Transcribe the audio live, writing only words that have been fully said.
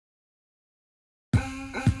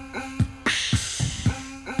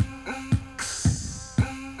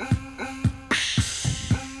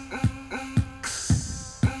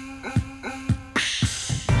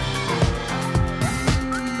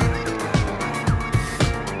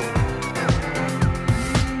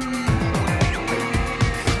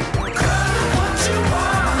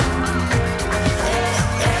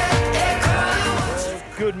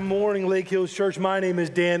Hills Church. My name is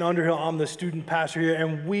Dan Underhill. I'm the student pastor here,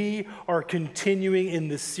 and we are continuing in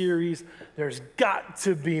the series, There's Got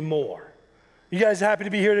to Be More. You guys happy to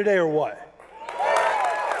be here today or what?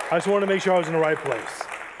 I just wanted to make sure I was in the right place.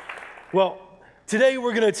 Well, today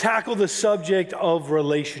we're going to tackle the subject of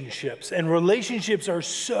relationships, and relationships are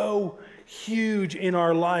so huge in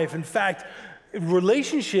our life. In fact,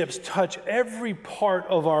 relationships touch every part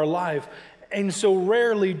of our life, and so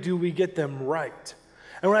rarely do we get them right.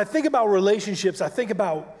 And when I think about relationships, I think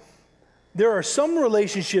about there are some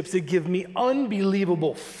relationships that give me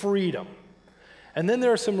unbelievable freedom. And then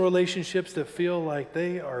there are some relationships that feel like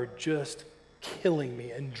they are just killing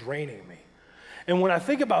me and draining me. And when I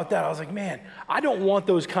think about that, I was like, man, I don't want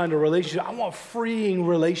those kind of relationships. I want freeing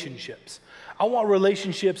relationships. I want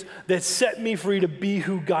relationships that set me free to be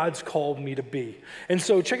who God's called me to be. And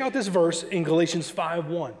so check out this verse in Galatians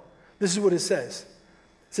 5:1. This is what it says.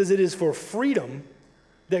 It says, "It is for freedom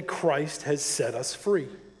that Christ has set us free.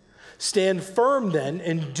 Stand firm then,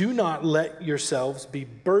 and do not let yourselves be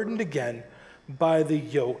burdened again by the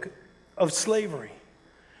yoke of slavery."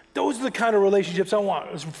 Those are the kind of relationships I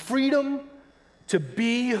want. It's freedom to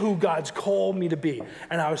be who God's called me to be.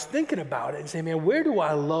 And I was thinking about it and saying, man, where do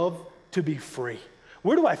I love to be free?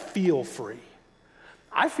 Where do I feel free?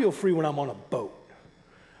 I feel free when I'm on a boat.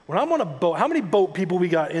 When I'm on a boat, how many boat people we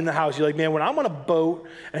got in the house? You're like, man, when I'm on a boat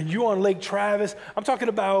and you're on Lake Travis, I'm talking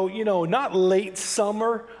about, not late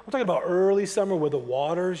summer. I'm talking about early summer where the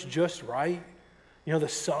water's just right. The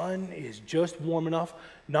sun is just warm enough,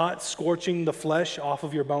 not scorching the flesh off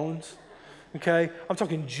of your bones. Okay? I'm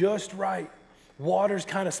talking just right. Water's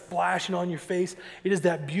kind of splashing on your face. It is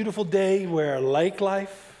that beautiful day where lake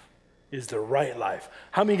life is the right life.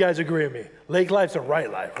 How many guys agree with me? Lake life's the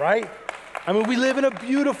right life, right? I mean, we live in a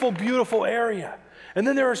beautiful, beautiful area. And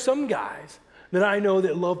then there are some guys that I know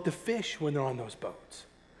that love to fish when they're on those boats.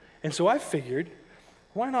 And so I figured,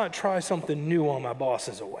 why not try something new while my boss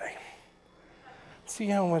is away? See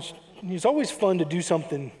how much, it's always fun to do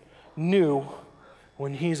something new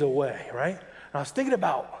when he's away, right? And I was thinking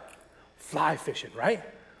about fly fishing, right?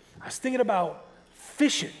 I was thinking about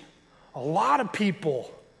fishing. A lot of people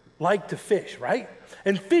like to fish, right?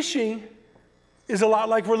 And fishing is a lot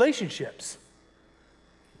like relationships.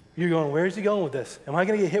 You're going, where's he going with this? Am I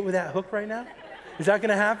going to get hit with that hook right now? Is that going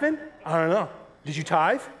to happen? I don't know. Did you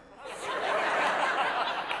tithe?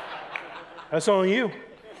 That's on you.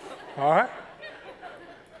 All right?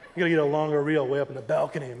 You got to get a longer reel way up in the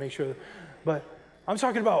balcony and make sure. But I'm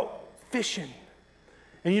talking about fishing.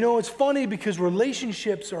 And it's funny because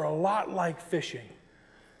relationships are a lot like fishing.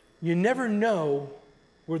 You never know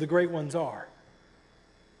where the great ones are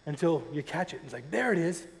until you catch it. It's like, there it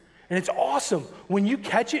is. And it's awesome. When you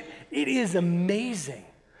catch it, it is amazing.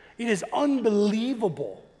 It is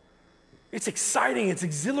unbelievable. It's exciting. It's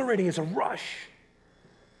exhilarating. It's a rush.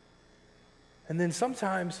 And then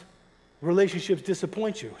sometimes relationships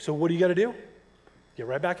disappoint you. So what do you got to do? Get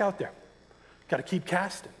right back out there. Got to keep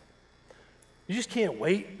casting. You just can't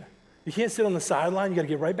wait. You can't sit on the sideline. You got to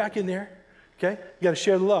get right back in there. Okay? You got to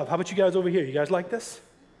share the love. How about you guys over here? You guys like this?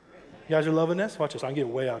 You guys are loving this? Watch this. I can get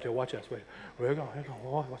way out there. Watch this. Wait. Where you go? Here you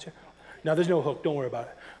go. Watch it. Now, there's no hook. Don't worry about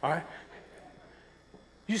it. All right?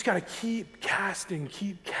 You just got to keep casting.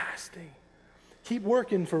 Keep casting. Keep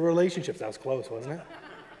working for relationships. That was close, wasn't it?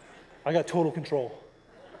 I got total control.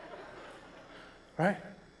 Right?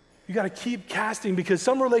 You got to keep casting because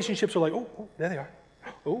some relationships are like, oh, there they are.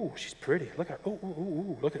 Oh, she's pretty. Look at her.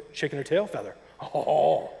 Oh, look at her. Shaking her tail feather.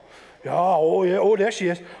 Oh, yeah. Oh, yeah. Oh, there she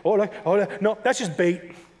is. Oh, look. Oh, no, that's just bait.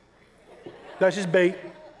 That's just bait.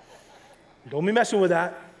 Don't be messing with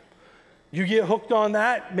that. You get hooked on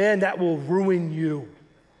that, man, that will ruin you.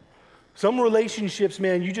 Some relationships,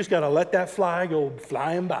 man, you just got to let that fly go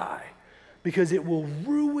flying by because it will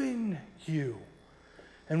ruin you.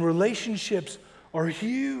 And relationships are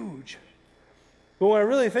huge. But when I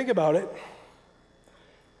really think about it,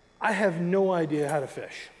 I have no idea how to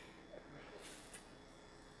fish.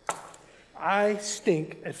 I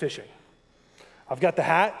stink at fishing. I've got the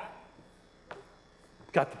hat,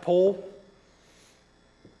 got the pole.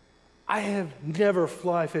 I have never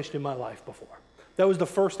fly fished in my life before. That was the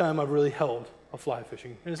first time I've really held a fly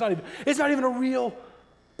fishing. And it's not even a real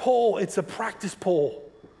pole, it's a practice pole.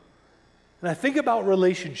 And I think about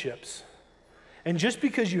relationships. And just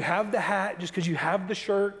because you have the hat, just because you have the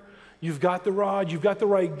shirt, you've got the rod, you've got the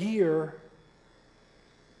right gear,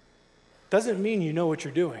 doesn't mean you know what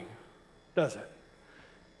you're doing, does it?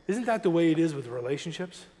 Isn't that the way it is with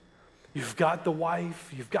relationships? You've got the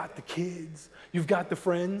wife, you've got the kids, you've got the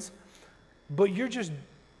friends, but you're just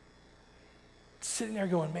sitting there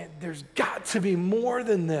going, man, there's got to be more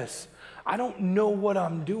than this. I don't know what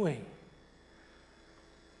I'm doing.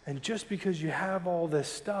 And just because you have all this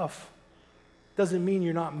stuff doesn't mean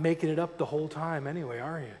you're not making it up the whole time anyway,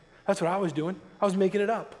 are you? That's what I was doing. I was making it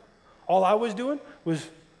up. All I was doing was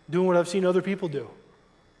doing what I've seen other people do.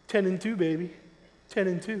 10 and 2, baby. 10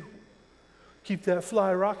 and 2. Keep that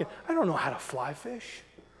fly rocking. I don't know how to fly fish.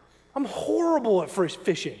 I'm horrible at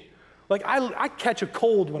fishing. Like, I catch a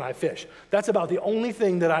cold when I fish. That's about the only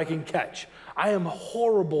thing that I can catch. I am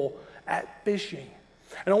horrible at fishing.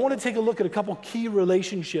 And I want to take a look at a couple key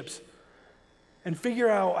relationships and figure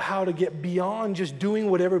out how to get beyond just doing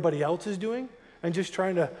what everybody else is doing and just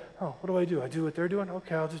trying to, oh, what do? I do what they're doing?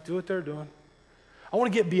 Okay, I'll just do what they're doing. I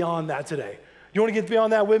want to get beyond that today. You want to get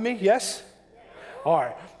beyond that with me? Yes? All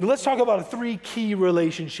right. Now let's talk about 3 key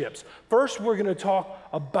relationships. First, we're going to talk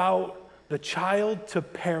about the child to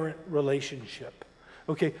parent relationship.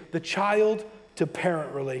 Okay, the child to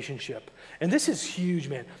parent relationship. And this is huge,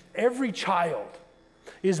 man. Every child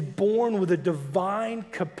is born with a divine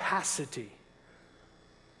capacity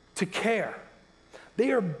to care.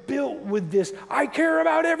 They are built with this, I care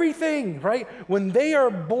about everything, right? When they are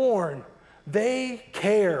born, they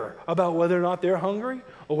care about whether or not they're hungry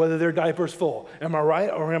or whether their diaper's full. Am I right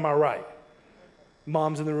or am I right?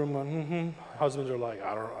 Moms in the room going, Husbands are like,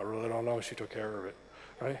 I really don't know. She took care of it,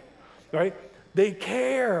 right? Right? They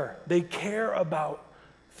care. They care about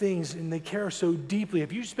things, and they care so deeply.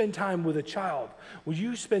 If you spend time with a child, when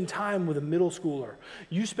you spend time with a middle schooler,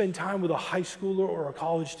 you spend time with a high schooler or a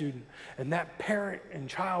college student, and that parent and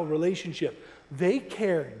child relationship, they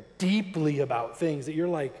care deeply about things that you're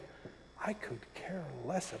like, I could care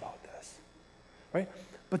less about this, right?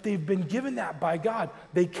 But they've been given that by God.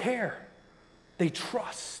 They care. They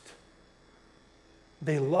trust.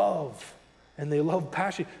 They love. And they love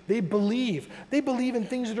passion. They believe. They believe in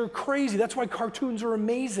things that are crazy. That's why cartoons are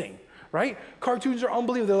amazing, right? Cartoons are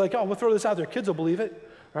unbelievable. They're like, oh, we'll throw this out there. Kids will believe it,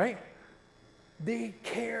 right? They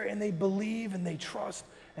care and they believe and they trust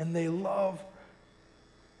and they love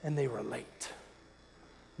and they relate.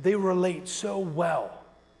 They relate so well.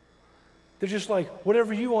 They're just like,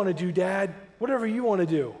 whatever you want to do, Dad, whatever you want to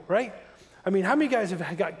do, right? I mean, how many guys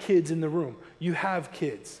have got kids in the room? You have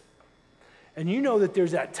kids. And you know that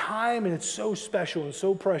there's that time, and it's so special and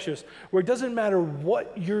so precious, where it doesn't matter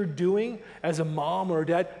what you're doing as a mom or a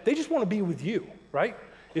dad, they just want to be with you, right?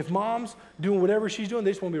 If mom's doing whatever she's doing,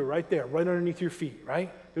 they just want to be right there, right underneath your feet,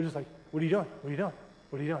 right? They're just like, what are you doing? What are you doing?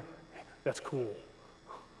 What are you doing? That's cool.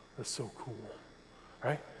 That's so cool,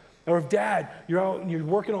 right? Or if dad, you're out and you're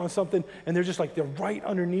working on something, and they're just like, they're right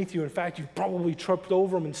underneath you. In fact, you've probably tripped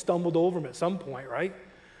over them and stumbled over them at some point, right?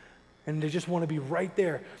 And they just want to be right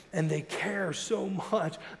there. And they care so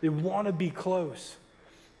much. They want to be close.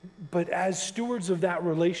 But as stewards of that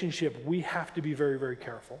relationship, we have to be very, very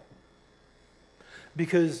careful.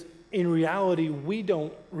 Because in reality, we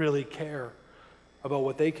don't really care about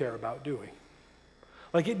what they care about, do we?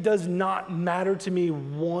 Like, it does not matter to me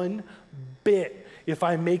one bit if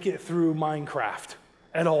I make it through Minecraft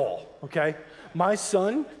at all, okay? My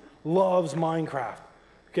son loves Minecraft.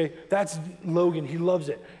 Okay, that's Logan. He loves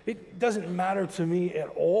it. It doesn't matter to me at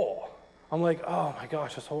all. I'm like, oh my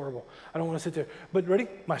gosh, that's horrible. I don't want to sit there. But ready?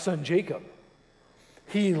 My son Jacob,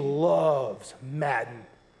 he loves Madden.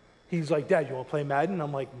 He's like, Dad, you want to play Madden?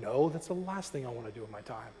 I'm like, no, that's the last thing I want to do with my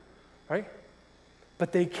time, right?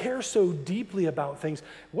 But they care so deeply about things.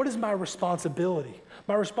 What is my responsibility?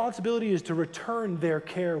 My responsibility is to return their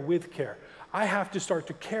care with care. I have to start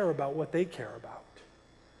to care about what they care about.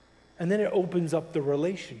 And then it opens up the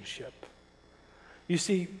relationship. You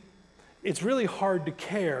see, it's really hard to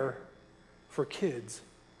care for kids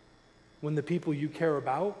when the people you care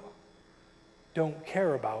about don't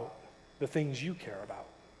care about the things you care about.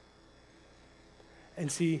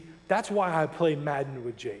 And see, that's why I play Madden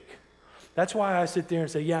with Jake. That's why I sit there and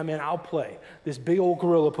say, yeah, man, I'll play. This big old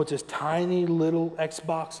gorilla puts this tiny little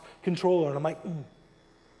Xbox controller, and I'm like,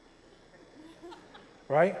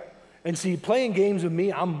 right? And see, playing games with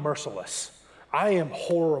me, I'm merciless. I am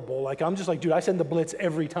horrible. Like, I'm just like, dude, I send the blitz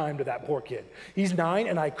every time to that poor kid. He's 9,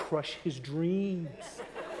 and I crush his dreams.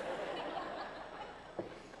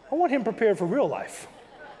 I want him prepared for real life.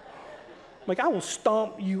 Like, I will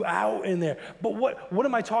stomp you out in there. But what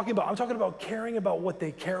am I talking about? I'm talking about caring about what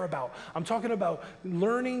they care about. I'm talking about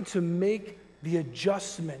learning to make the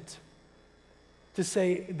adjustment to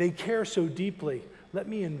say, they care so deeply. Let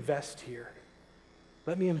me invest here.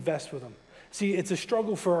 Let me invest with them. See, it's a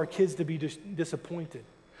struggle for our kids to be disappointed.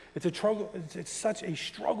 It's a struggle. It's such a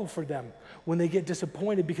struggle for them when they get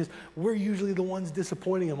disappointed because we're usually the ones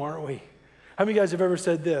disappointing them, aren't we? How many of you guys have ever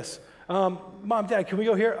said this? Mom, Dad, can we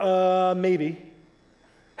go here? Maybe.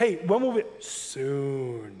 Hey, when will we?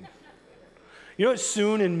 Soon. You know what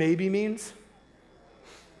soon and maybe means?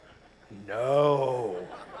 No.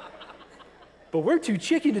 But we're too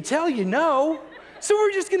chicken to tell you no. So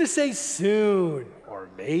we're just going to say soon or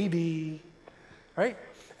maybe, right?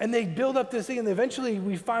 And they build up this thing, and eventually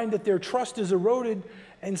we find that their trust is eroded,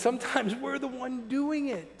 and sometimes we're the one doing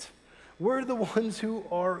it. We're the ones who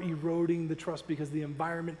are eroding the trust because of the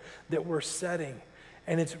environment that we're setting.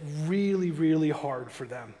 And it's really, really hard for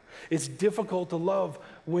them. It's difficult to love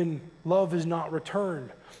when love is not returned,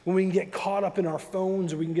 when we can get caught up in our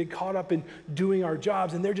phones or we can get caught up in doing our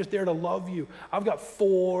jobs and they're just there to love you. I've got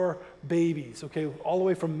 4 babies, okay, all the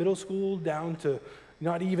way from middle school down to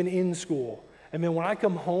not even in school. And then when I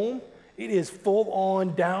come home, it is full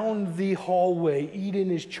on down the hallway. Eden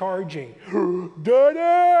is charging. Daddy!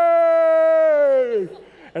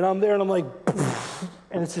 And I'm there and I'm like,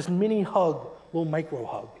 and it's this mini hug, little micro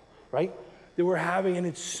hug, right? That we're having, and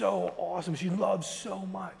it's so awesome. She loves so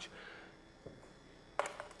much.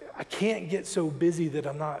 I can't get so busy that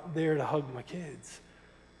I'm not there to hug my kids.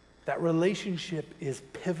 That relationship is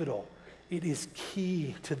pivotal. It is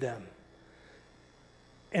key to them.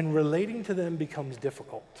 And relating to them becomes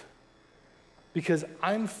difficult because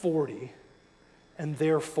I'm 40 and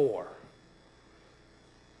they're 4.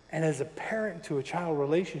 And as a parent to a child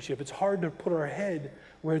relationship, it's hard to put our head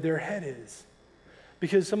where their head is.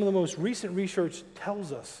 Because some of the most recent research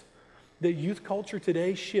tells us that youth culture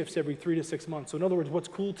today shifts every 3 to 6 months. So in other words, what's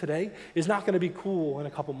cool today is not going to be cool in a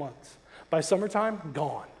couple months. By summertime,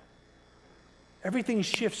 gone. Everything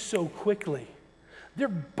shifts so quickly. Their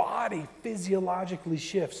body physiologically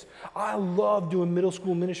shifts. I love doing middle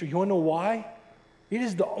school ministry. You want to know why? It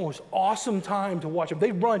is the most awesome time to watch them.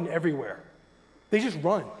 They run everywhere. They just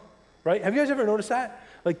run, right? Have you guys ever noticed that?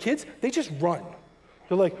 Like kids, they just run.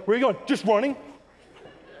 They're like, where are you going? Just running.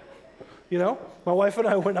 You know, my wife and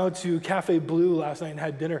I went out to Cafe Blue last night and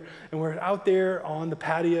had dinner, and we're out there on the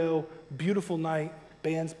patio, beautiful night,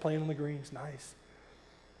 bands playing on the greens, nice.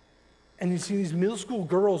 And you see these middle school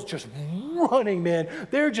girls just running, man.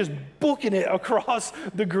 They're just booking it across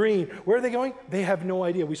the green. Where are they going? They have no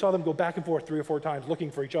idea. We saw them go back and forth 3 or 4 times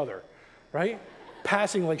looking for each other, right?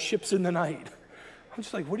 Passing like ships in the night. I'm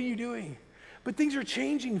just like, what are you doing? But things are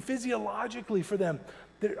changing physiologically for them.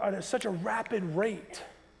 They're at such a rapid rate.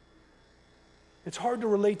 It's hard to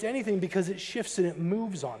relate to anything because it shifts and it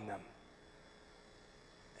moves on them.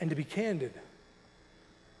 And to be candid,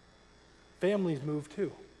 families move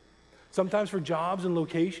too. Sometimes for jobs and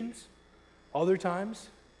locations, other times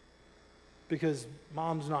because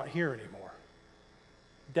mom's not here anymore.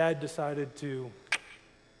 Dad decided to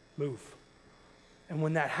move. And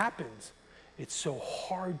when that happens, it's so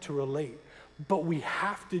hard to relate. But we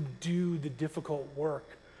have to do the difficult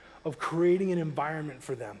work of creating an environment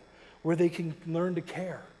for them where they can learn to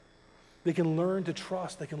care. They can learn to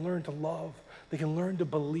trust. They can learn to love. They can learn to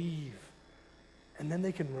believe. And then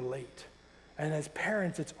they can relate. And as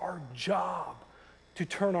parents, it's our job to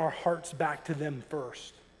turn our hearts back to them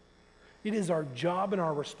first. It is our job and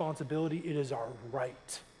our responsibility. It is our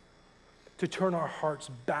right to turn our hearts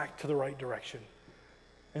back to the right direction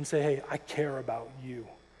and say, hey, I care about you.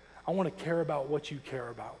 I want to care about what you care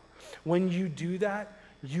about. When you do that,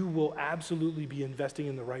 you will absolutely be investing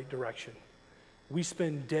in the right direction. We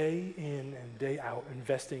spend day in and day out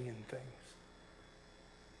investing in things.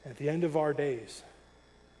 And at the end of our days,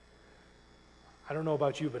 I don't know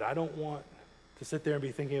about you, but I don't want to sit there and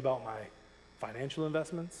be thinking about my financial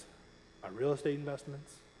investments, my real estate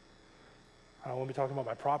investments. I don't want to be talking about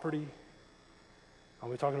my property. I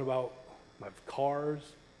want to be talking about my cars,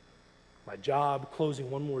 my job,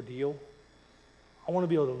 closing one more deal. I want to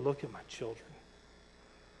be able to look at my children.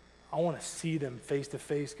 I want to see them face to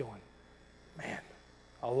face going, man,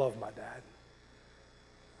 I love my dad.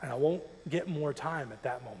 And I won't get more time at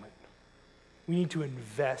that moment. We need to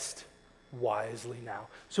invest wisely now.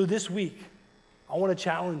 So this week, I want to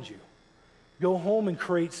challenge you. Go home and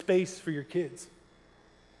create space for your kids.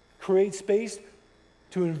 Create space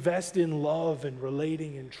to invest in love and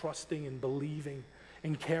relating and trusting and believing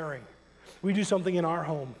and caring. We do something in our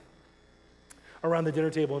home around the dinner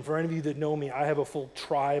table. And for any of you that know me, I have a full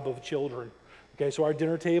tribe of children. Okay, so our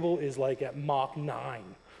dinner table is like at Mach 9.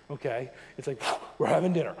 Okay, it's like, we're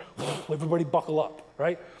having dinner. Everybody buckle up,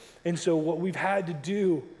 right? And so what we've had to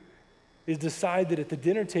do is decide that at the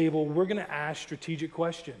dinner table, we're going to ask strategic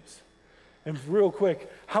questions. And real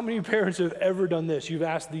quick, how many parents have ever done this? You've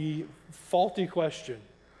asked the faulty question,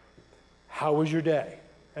 how was your day?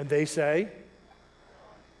 And they say,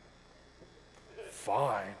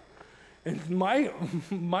 fine. And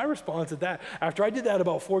my response at that, after I did that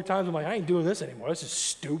about 4 times, I'm like, I ain't doing this anymore. This is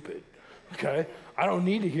stupid, okay? I don't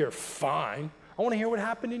need to hear fine. I want to hear what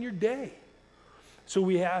happened in your day. So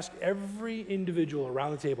we asked every individual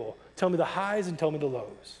around the table, tell me the highs and tell me the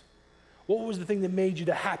lows. What was the thing that made you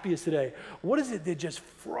the happiest today? What is it that just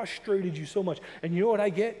frustrated you so much? And you know what I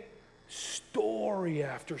get? Story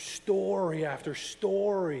after story after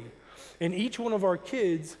story. And each one of our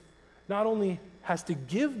kids not only has to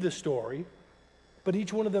give the story, but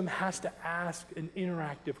each one of them has to ask an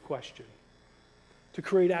interactive question to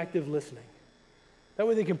create active listening. That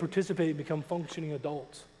way they can participate and become functioning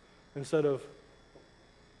adults instead of,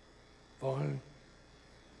 fine.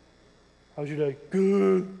 How's your day?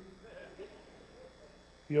 Good.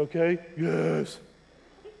 You okay? Yes.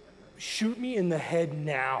 Shoot me in the head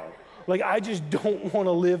now. Like, I just don't want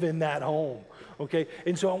to live in that home, okay?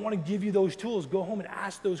 And so I want to give you those tools. Go home and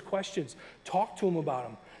ask those questions. Talk to them about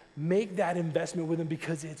them. Make that investment with them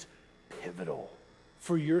because it's pivotal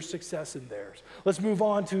for your success and theirs. Let's move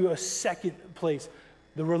on to a second place.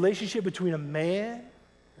 The relationship between a man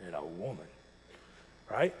and a woman,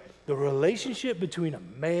 right? The relationship between a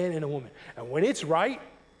man and a woman. And when it's right,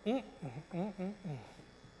 it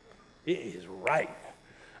is right.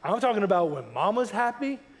 I'm talking about when mama's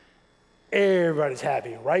happy, everybody's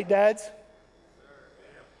happy. Right, dads?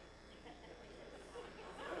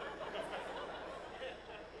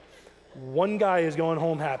 One guy is going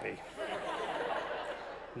home happy.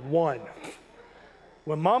 One.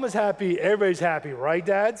 When mama's happy, everybody's happy. Right,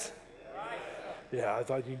 dads? Yeah, I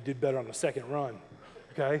thought you did better on the second run.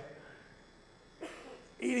 Okay?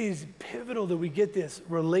 It is pivotal that we get this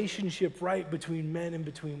relationship right between men and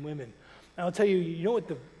between women. And I'll tell you, you know what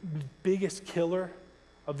the biggest killer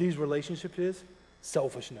of these relationships is?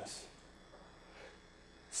 Selfishness.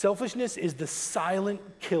 Selfishness is the silent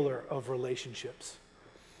killer of relationships.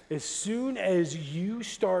 As soon as you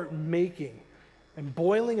start making and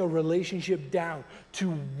boiling a relationship down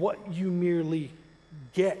to what you merely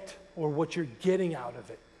get or what you're getting out of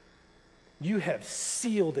it, you have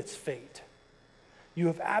sealed its fate. You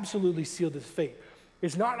have absolutely sealed its fate.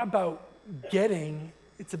 It's not about getting,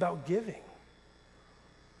 it's about giving.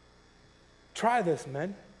 Try this,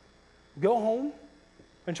 men. Go home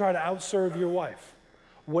and try to outserve your wife.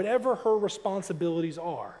 Whatever her responsibilities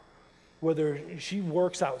are, whether she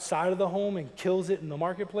works outside of the home and kills it in the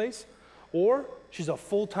marketplace, or she's a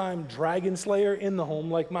full-time dragon slayer in the home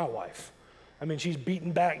like my wife. I mean, she's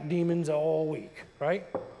beating back demons all week, right?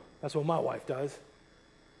 That's what my wife does.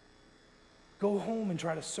 Go home and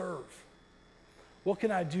try to serve. What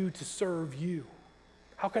can I do to serve you?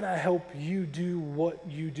 How can I help you do what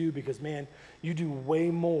you do? Because, man, you do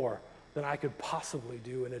way more than I could possibly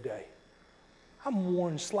do in a day. I'm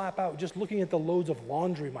worn slap out just looking at the loads of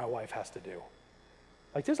laundry my wife has to do.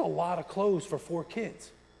 Like, there's a lot of clothes for 4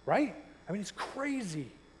 kids, right? I mean, it's crazy.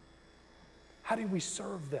 How do we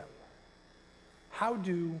serve them? How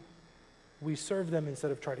do we serve them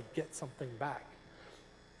instead of try to get something back?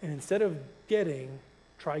 And instead of getting,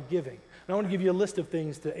 try giving. And I want to give you a list of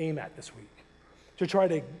things to aim at this week, to try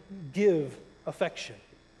to give affection.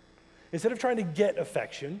 Instead of trying to get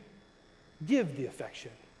affection, give the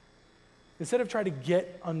affection. Instead of trying to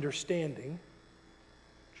get understanding,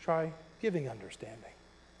 try giving understanding.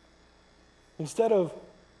 Instead of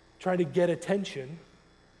trying to get attention,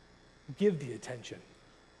 give the attention.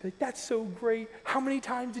 Like, that's so great. How many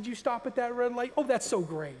times did you stop at that red light? Oh, that's so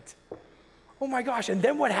great. Oh my gosh, and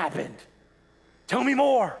then what happened? Tell me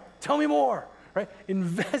more. Tell me more. Right?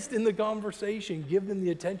 Invest in the conversation. Give them the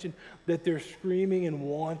attention that they're screaming and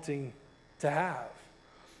wanting to have.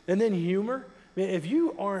 And then humor. Man, if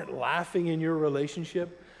you aren't laughing in your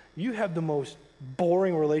relationship, you have the most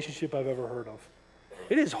boring relationship I've ever heard of.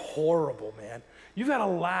 It is horrible, man. You've got to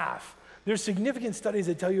laugh. There's significant studies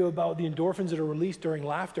that tell you about the endorphins that are released during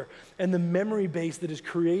laughter and the memory base that is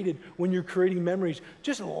created when you're creating memories,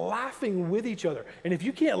 just laughing with each other. And if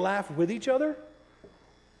you can't laugh with each other,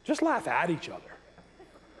 just laugh at each other.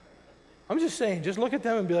 I'm just saying, just look at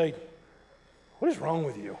them and be like, what is wrong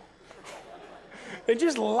with you? And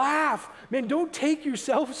just laugh. Man, don't take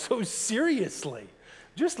yourself so seriously.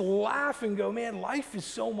 Just laugh and go, man, life is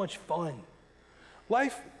so much fun.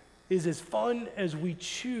 Life is as fun as we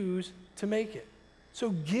choose to make it. So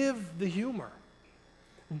give the humor.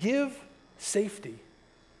 Give safety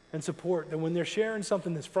and support that when they're sharing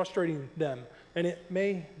something that's frustrating them, and it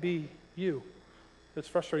may be you that's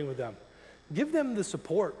frustrating with them, give them the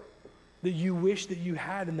support that you wish that you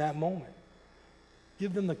had in that moment.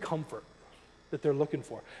 Give them the comfort that they're looking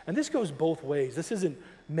for. And this goes both ways. This isn't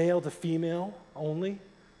male to female only.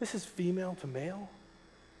 This is female to male.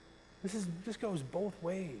 This goes both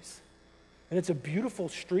ways. And it's a beautiful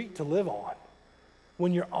street to live on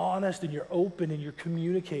when you're honest and you're open and you're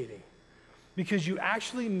communicating, because you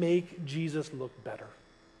actually make Jesus look better.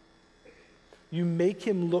 You make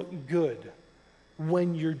him look good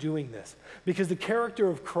when you're doing this. Because the character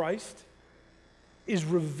of Christ is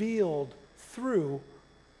revealed through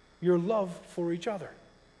your love for each other.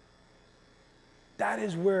 That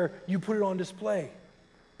is where you put it on display.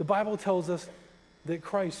 The Bible tells us that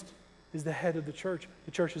Christ is the head of the church.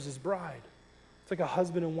 The church is his bride. It's like a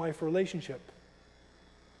husband and wife relationship.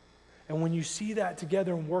 And when you see that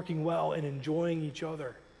together and working well and enjoying each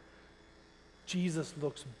other, Jesus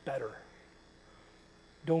looks better.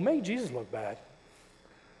 Don't make Jesus look bad.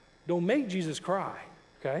 Don't make Jesus cry,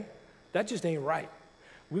 okay? That just ain't right.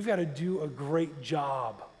 We've got to do a great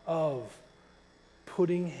job of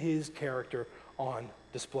putting his character on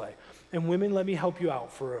display. And women, let me help you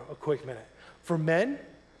out for a quick minute. For men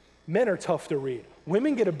are tough to read.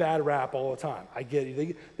 Women get a bad rap all the time. I get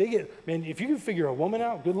it. They get, man, if you can figure a woman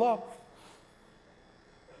out, good luck.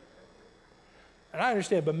 And I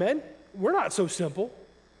understand, but men, we're not so simple,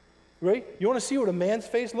 right? You want to see what a man's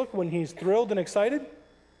face looks when he's thrilled and excited?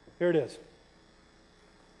 Here it is.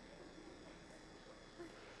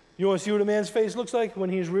 You want to see what a man's face looks like when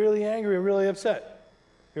he's really angry and really upset?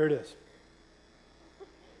 Here it is.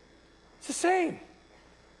 It's the same.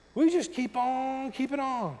 We just keep on keeping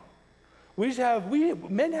on.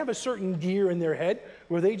 Men have a certain gear in their head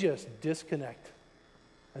where they just disconnect.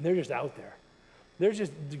 And they're just out there. They're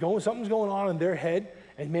just something's going on in their head,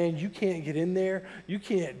 and man, you can't get in there. You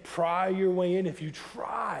can't pry your way in if you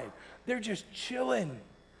try. They're just chilling,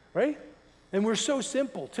 right? And we're so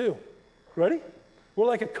simple too. Ready? We're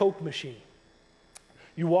like a Coke machine.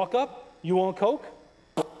 You walk up, you want Coke?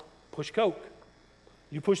 Push Coke.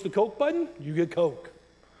 You push the Coke button, you get Coke.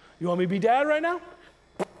 You want me to be dad right now?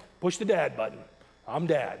 Push the dad button. I'm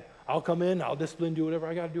dad. I'll come in, I'll discipline, do whatever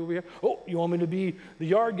I got to do over here. Oh, you want me to be the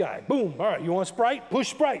yard guy? Boom. All right, you want Sprite?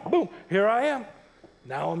 Push Sprite. Boom. Here I am.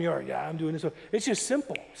 Now I'm yard guy. I'm doing this. It's just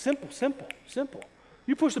simple.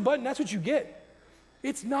 You push the button, that's what you get.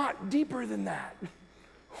 It's not deeper than that.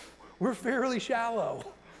 We're fairly shallow,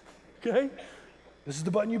 okay? This is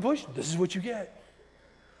the button you push. This is what you get.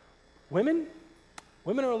 Women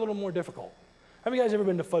are a little more difficult. Have you guys ever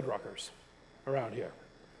been to Fuddruckers around here?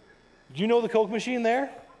 Do you know the Coke machine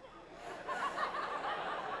there?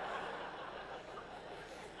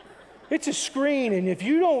 It's a screen, and if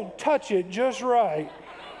you don't touch it just right,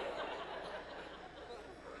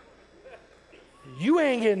 you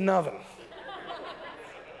ain't getting nothing.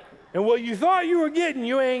 And what you thought you were getting,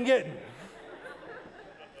 you ain't getting.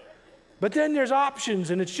 But then there's options,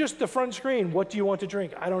 and it's just the front screen. What do you want to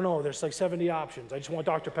drink? I don't know. There's like 70 options. I just want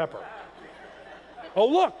Dr. Pepper. Oh,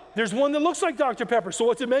 look, there's one that looks like Dr. Pepper. So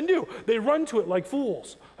what do men do? They run to it like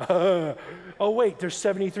fools. Oh, wait, there's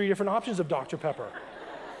 73 different options of Dr. Pepper.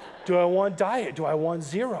 Do I want diet? Do I want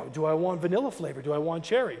zero? Do I want vanilla flavor? Do I want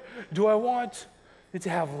cherry? Do I want it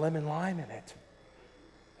to have lemon lime in it?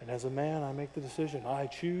 And as a man, I make the decision. I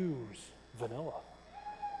choose vanilla.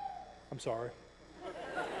 I'm sorry.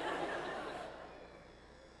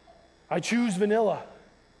 I choose vanilla.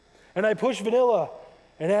 And I push vanilla.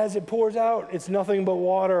 And as it pours out, it's nothing but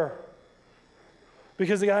water.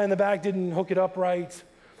 Because the guy in the back didn't hook it up right.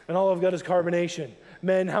 And all I've got is carbonation.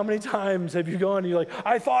 Men, how many times have you gone and you're like,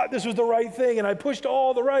 I thought this was the right thing and I pushed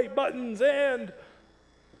all the right buttons and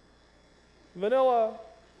vanilla.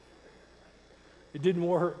 It didn't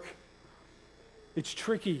work. It's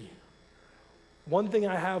tricky. One thing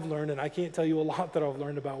I have learned, and I can't tell you a lot that I've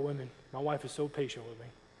learned about women. My wife is so patient with me.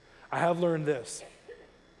 I have learned this.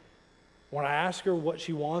 When I ask her what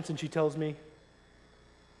she wants and she tells me,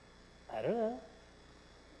 I don't know,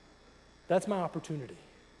 that's my opportunity.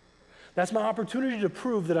 That's my opportunity to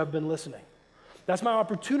prove that I've been listening. That's my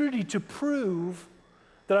opportunity to prove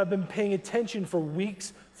that I've been paying attention for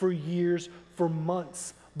weeks, for years, for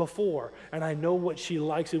months before. And I know what she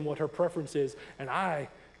likes and what her preference is. And I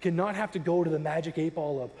cannot have to go to the magic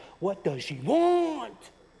 8-ball of, what does she want?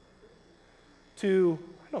 To,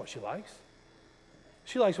 I know what she likes.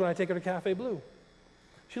 She likes when I take her to Cafe Blue.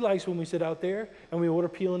 She likes when we sit out there and we order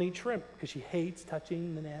peel and eat shrimp because she hates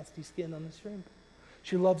touching the nasty skin on the shrimp.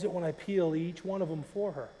 She loves it when I peel each one of them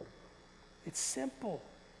for her. It's simple.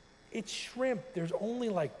 It's shrimp. There's only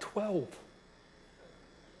like 12.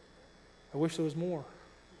 I wish there was more.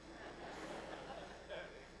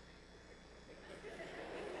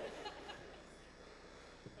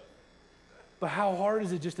 But how hard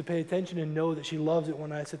is it just to pay attention and know that she loves it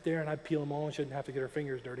when I sit there and I peel them all and she doesn't have to get her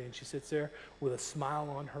fingers dirty and she sits there with a smile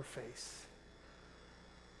on her face.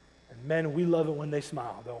 And men, we love it when they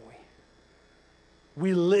smile, don't we?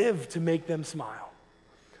 We live to make them smile.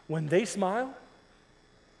 When they smile,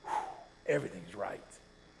 everything's right.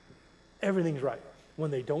 Everything's right.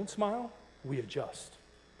 When they don't smile, we adjust.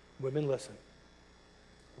 Women, listen.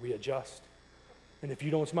 We adjust. And if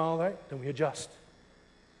you don't smile right, then we adjust.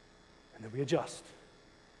 And then we adjust.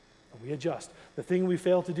 And we adjust. The thing we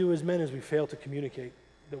fail to do as men is we fail to communicate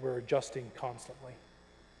that we're adjusting constantly.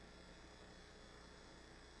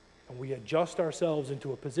 And we adjust ourselves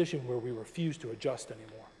into a position where we refuse to adjust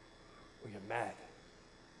anymore. We get mad.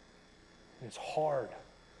 And it's hard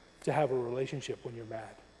to have a relationship when you're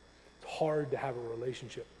mad. It's hard to have a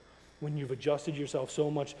relationship when you've adjusted yourself so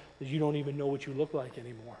much that you don't even know what you look like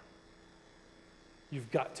anymore. You've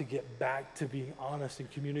got to get back to being honest and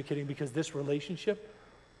communicating, because this relationship,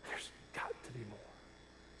 there's got to be more.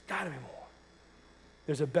 There's got to be more.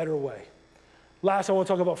 There's a better way. Last, I want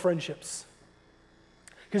to talk about friendships.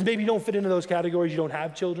 Because maybe you don't fit into those categories. You don't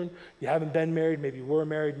have children. You haven't been married. Maybe you were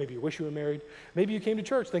married. Maybe you wish you were married. Maybe you came to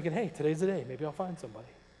church thinking, hey, today's the day. Maybe I'll find somebody.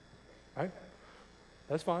 Right?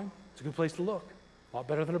 That's fine. It's a good place to look. A lot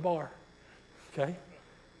better than a bar. Okay?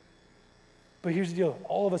 But here's the deal.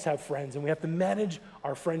 All of us have friends, and we have to manage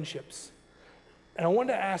our friendships. And I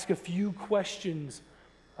wanted to ask a few questions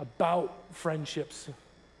about friendships.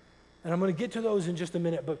 And I'm going to get to those in just a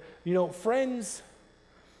minute. But, friends,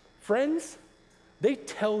 they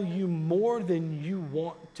tell you more than you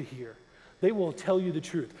want to hear. They will tell you the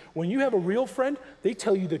truth. When you have a real friend, they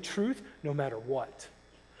tell you the truth no matter what.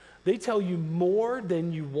 They tell you more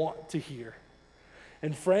than you want to hear.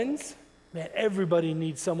 And friends, man, everybody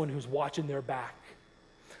needs someone who's watching their back.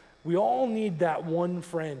 We all need that one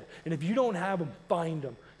friend. And if you don't have them, find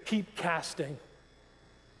them. Keep casting.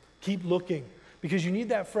 Keep looking. Because you need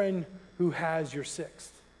that friend who has your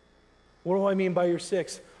sixth. What do I mean by your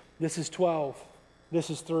sixth? This is 12. This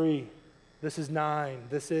is 3. This is 9.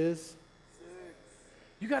 This is 6.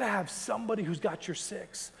 You got to have somebody who's got your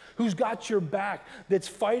 6, who's got your back, that's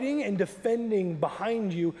fighting and defending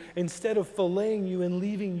behind you instead of filleting you and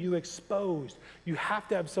leaving you exposed. You have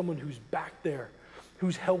to have someone who's back there,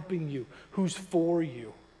 who's helping you, who's for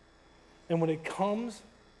you. And when it comes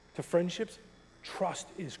to friendships, trust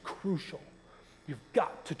is crucial. You've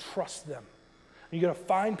got to trust them. And you got to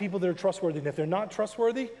find people that are trustworthy. And if they're not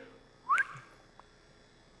trustworthy,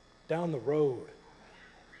 down the road.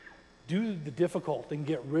 Do the difficult and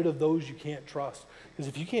get rid of those you can't trust. Because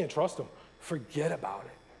if you can't trust them, forget about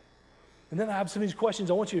it. And then I have some of these questions.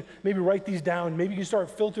 I want you to maybe write these down. Maybe you can start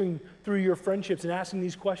filtering through your friendships and asking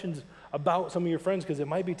these questions about some of your friends, because it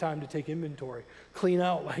might be time to take inventory. Clean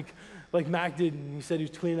out like Mac did, and he said he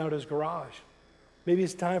was cleaning out his garage. Maybe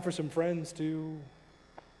it's time for some friends to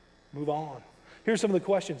move on. Here's some of the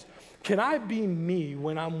questions. Can I be me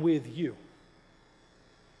when I'm with you?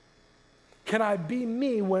 Can I be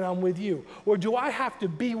me when I'm with you? Or do I have to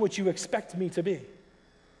be what you expect me to be?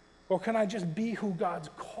 Or can I just be who God's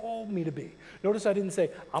called me to be? Notice I didn't say,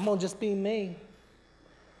 I'm going to just be me.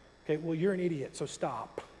 Okay, well, you're an idiot, so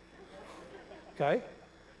stop. Okay?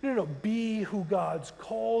 No. Be who God's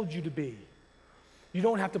called you to be. You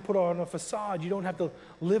don't have to put on a facade. You don't have to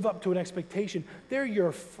live up to an expectation. They're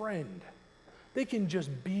your friend. They can just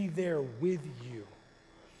be there with you.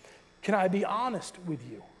 Can I be honest with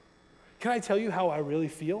you? Can I tell you how I really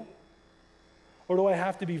feel? Or do I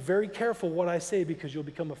have to be very careful what I say because you'll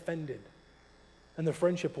become offended and the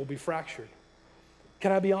friendship will be fractured?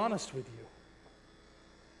 Can I be honest with you?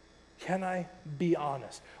 Can I be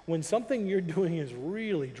honest? When something you're doing is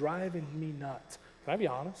really driving me nuts, can I be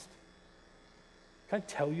honest? Can I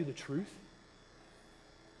tell you the truth?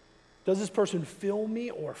 Does this person fill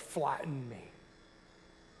me or flatten me?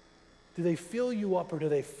 Do they fill you up or do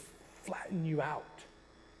they flatten you out?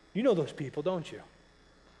 You know those people, don't you?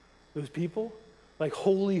 Those people, like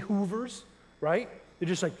holy hoovers, right? They're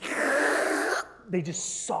just like, they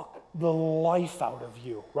just suck the life out of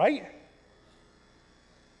you, right?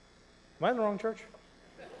 Am I in the wrong church?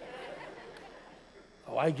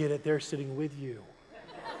 Oh, I get it. They're sitting with you.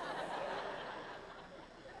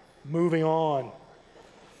 Moving on.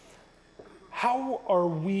 How are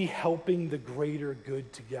we helping the greater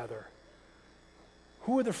good together?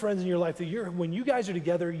 Who are the friends in your life that when you guys are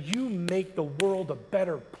together, you make the world a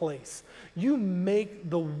better place. You make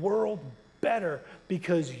the world better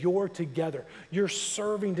because you're together. You're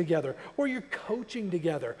serving together, or you're coaching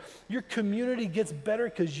together. Your community gets better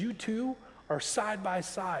because you two are side by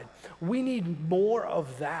side. We need more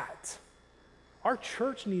of that. Our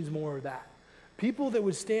church needs more of that. People that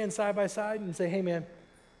would stand side by side and say, hey man,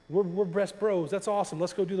 we're best bros. That's awesome.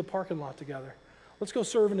 Let's go do the parking lot together. Let's go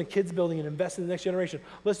serve in the kids' building and invest in the next generation.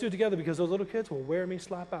 Let's do it together because those little kids will wear me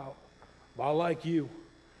slap out. Well, I like you.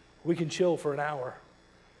 We can chill for an hour,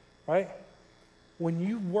 right? When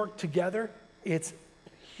you work together, it's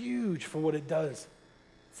huge for what it does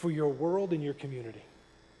for your world and your community.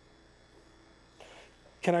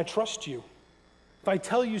 Can I trust you? If I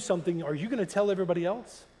tell you something, are you going to tell everybody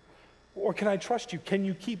else? Or can I trust you? Can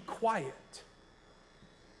you keep quiet?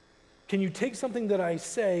 Can you take something that I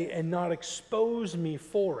say and not expose me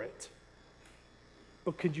for it?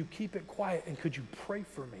 But could you keep it quiet and could you pray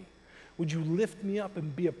for me? Would you lift me up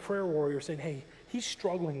and be a prayer warrior saying, hey, he's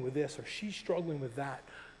struggling with this or she's struggling with that.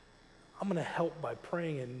 I'm going to help by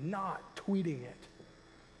praying and not tweeting it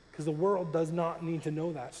because the world does not need to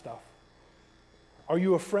know that stuff. Are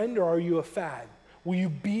you a friend or are you a fad? Will you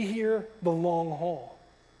be here the long haul?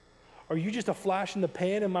 Are you just a flash in the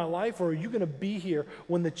pan in my life, or are you going to be here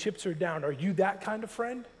when the chips are down? Are you that kind of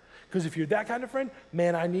friend? Because if you're that kind of friend,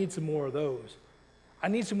 man, I need some more of those. I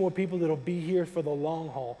need some more people that'll be here for the long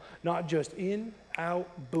haul, not just in, out,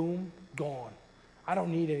 boom, gone. I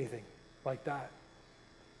don't need anything like that.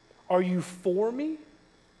 Are you for me,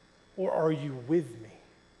 or are you with me?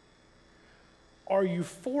 Are you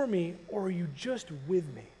for me, or are you just with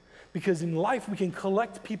me? Because in life, we can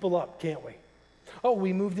collect people up, can't we? Oh,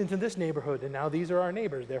 we moved into this neighborhood, and now these are our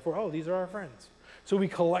neighbors. Therefore, oh, these are our friends. So we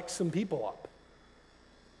collect some people up.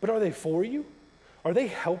 But are they for you? Are they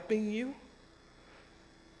helping you?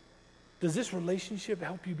 Does this relationship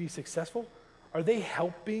help you be successful? Are they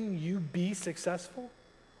helping you be successful?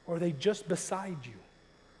 Or are they just beside you?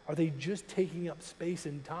 Are they just taking up space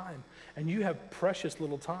and time? And you have precious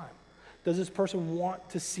little time. Does this person want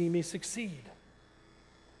to see me succeed?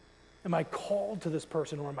 Am I called to this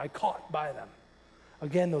person or am I caught by them?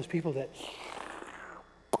 Again, those people that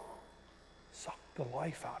suck the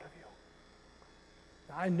life out of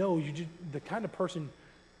you. I know the kind of person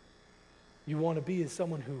you want to be is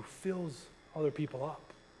someone who fills other people up.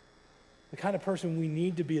 The kind of person we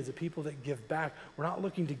need to be is the people that give back. We're not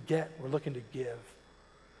looking to get, we're looking to give.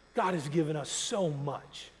 God has given us so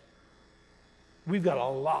much. We've got a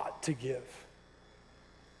lot to give.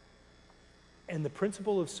 And the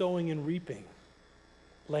principle of sowing and reaping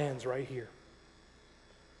lands right here.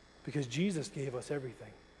 Because Jesus gave us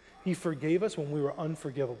everything. He forgave us when we were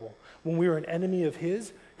unforgivable. When we were an enemy of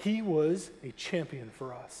his, he was a champion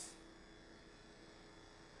for us.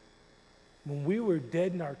 When we were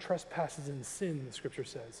dead in our trespasses and sin, the scripture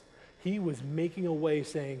says, he was making a way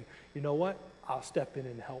saying, you know what? I'll step in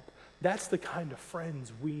and help. That's the kind of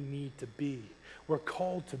friends we need to be. We're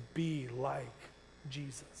called to be like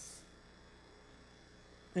Jesus.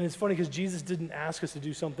 And it's funny because Jesus didn't ask us to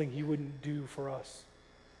do something he wouldn't do for us.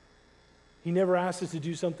 He never asked us to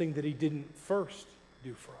do something that he didn't first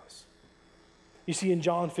do for us. You see, in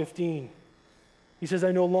John 15, he says,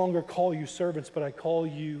 I no longer call you servants, but I call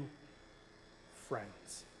you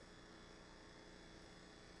friends.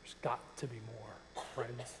 There's got to be more,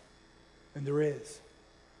 friends. And there is.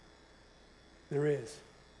 There is.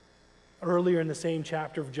 Earlier in the same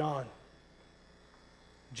chapter of John,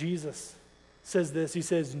 Jesus says this. He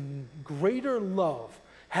says, greater love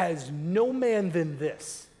has no man than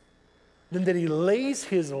this, than that he lays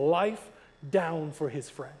his life down for his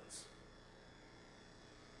friends.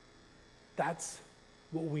 That's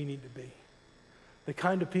what we need to be. The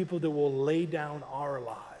kind of people that will lay down our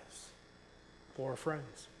lives for our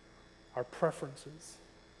friends, our preferences.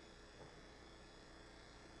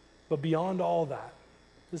 But beyond all that,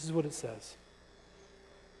 this is what it says.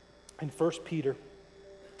 In 1 Peter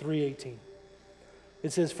 3:18,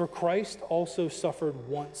 it says, for Christ also suffered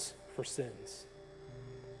once for sins,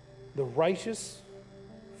 the righteous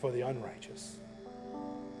for the unrighteous,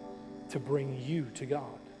 to bring you to God.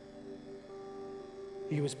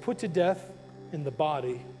 He was put to death in the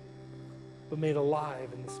body, but made alive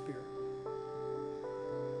in the spirit.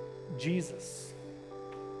 Jesus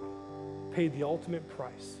paid the ultimate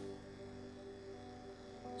price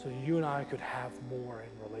so you and I could have more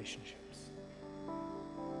in relationships.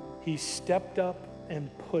 He stepped up and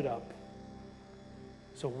put up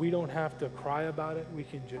so we don't have to cry about it. We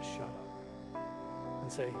can just shut up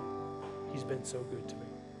and say, he's been so good to me.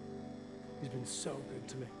 He's been so good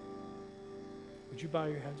to me. Would you bow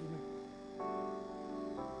your heads with me?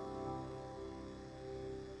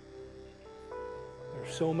 There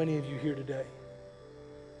are so many of you here today,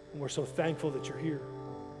 and we're so thankful that you're here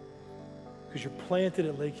because you're planted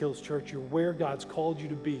at Lake Hills Church. You're where God's called you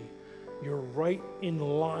to be. You're right in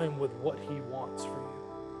line with what he wants for you.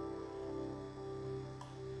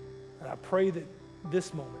 And I pray that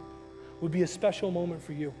this moment would be a special moment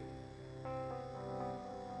for you.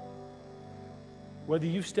 Whether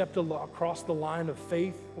you've stepped across the line of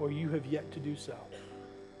faith or you have yet to do so,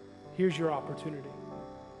 here's your opportunity.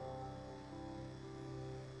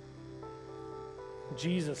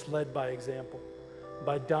 Jesus led by example,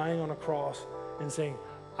 by dying on a cross and saying,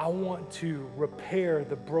 I want to repair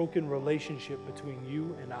the broken relationship between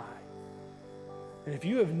you and I. And if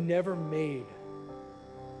you have never made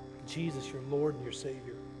Jesus, your Lord and your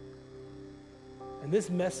Savior. And this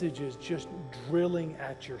message is just drilling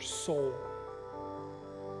at your soul.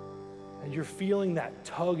 And you're feeling that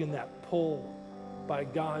tug and that pull by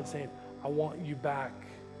God saying, I want you back.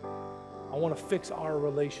 I want to fix our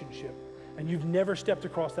relationship. And you've never stepped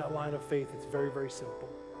across that line of faith. It's very, very simple.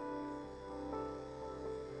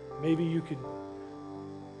 Maybe you could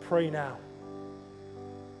pray now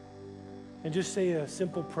and just say a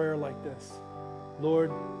simple prayer like this.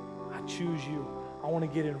 Lord, I choose you. I want to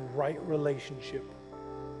get in right relationship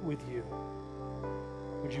with you.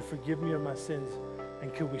 Would you forgive me of my sins?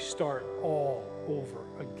 And could we start all over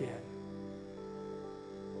again?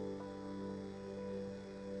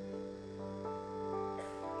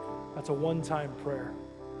 That's a one-time prayer.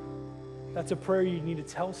 That's a prayer you need to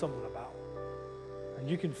tell someone about. And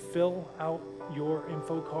you can fill out your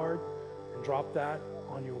info card and drop that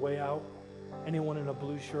on your way out. Anyone in a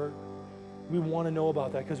blue shirt, we want to know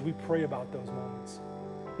about that because we pray about those moments.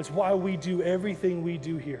 It's why we do everything we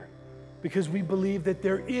do here, because we believe that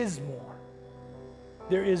there is more.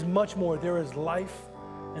 There is much more. There is life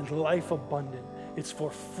and life abundant. It's for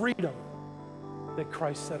freedom that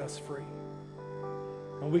Christ set us free.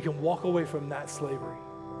 And we can walk away from that slavery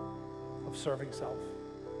of serving self.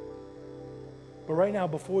 But right now,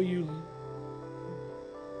 before you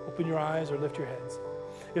open your eyes or lift your heads,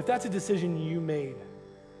 if that's a decision you made,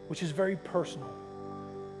 which is very personal,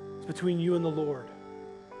 it's between you and the Lord,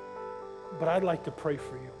 but I'd like to pray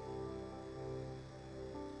for you.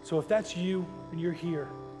 So if that's you and you're here,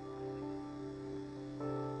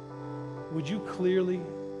 would you clearly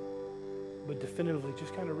but definitively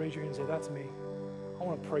just kind of raise your hand and say, that's me. I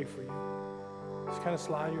want to pray for you. Just kind of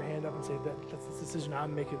slide your hand up and say, that's the decision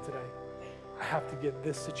I'm making today. I have to get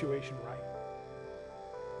this situation right.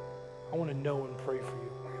 I want to know and pray for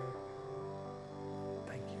you.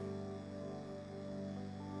 Thank you.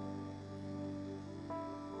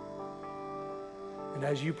 And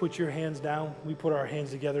as you put your hands down, we put our hands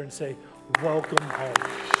together and say, welcome home.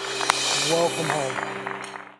 Welcome home.